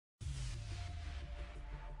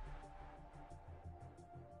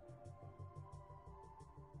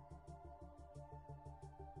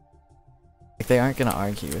they aren't gonna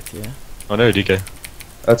argue with you. Oh no, DK.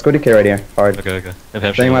 Let's go DK right here. Hard. Okay,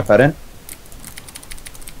 okay. Bring my pet in.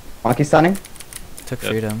 Monkey stunning. Took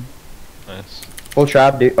freedom. Nice. Full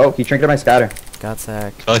trap, dude. Oh, he trinketed my scatter. Got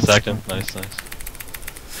sacked. Oh, I sacked him. Nice,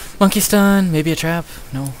 nice. Monkey stun. Maybe a trap.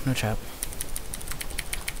 No, no trap.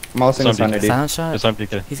 I'm also in Some the DK. dude. Silent shot. Disarm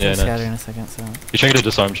DK. He's yeah, gonna scatter nice. in a second. So. He's trying to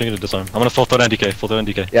disarm. Trying to disarm. I'm gonna full throw down DK. Full throw down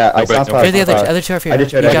DK. Yeah, I No break, sound no spot. break. Here, the other two are for you. I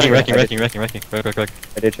did You trade got it. Wrecking.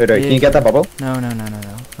 Right. Can you get that bubble? No.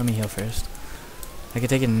 Let me heal first. I can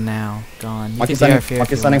take it now. Gone. You Monkey can stunning. DRF here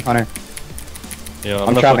Monkey if you stunning want. hunter. Yeah,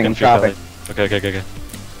 I'm trapping. I'm trapping. Okay.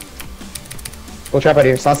 Full trap out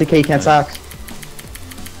here. Saucy K can't sack.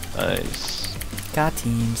 Nice. Got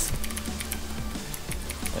teams.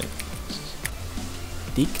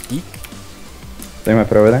 Deek. Bring my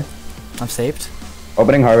put over there. I'm saped.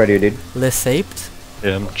 Opening hard right here, dude. List saped.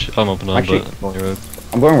 Yeah, I'm open on, Actually- but on your road.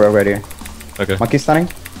 I'm going rogue right here. Okay. Monkey stunning.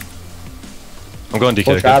 I'm going DK.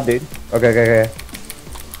 Full Okay. trap, dude. Okay.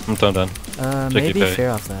 I'm throwing down. Maybe DK. fear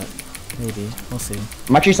off that. Maybe. We'll see.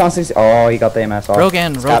 I'm actually saucy. Oh, he got the MS off. Rogue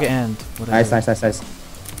end. Scap. Whatever. Nice.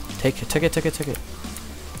 Took it.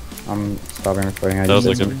 I'm stopping recording. That was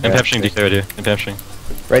like a... I'm capturing DK right here. I'm capturing.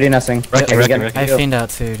 Ready nesting. Wrecking. I fiend out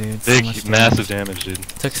too, dude. So Big, much massive damage, dude.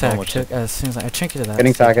 Took So sack. much Took as soon as I trinketed that.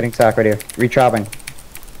 Getting sack right here. Retrapping.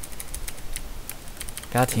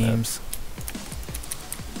 Got teams.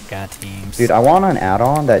 Dude, I want an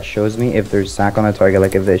add-on that shows me if there's sack on the target,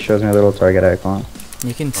 like if it shows me a little target icon.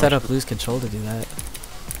 You can set up lose control to do that.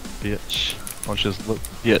 Bitch. Watch this look.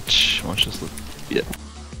 Bitch. Watch this look. Yeah.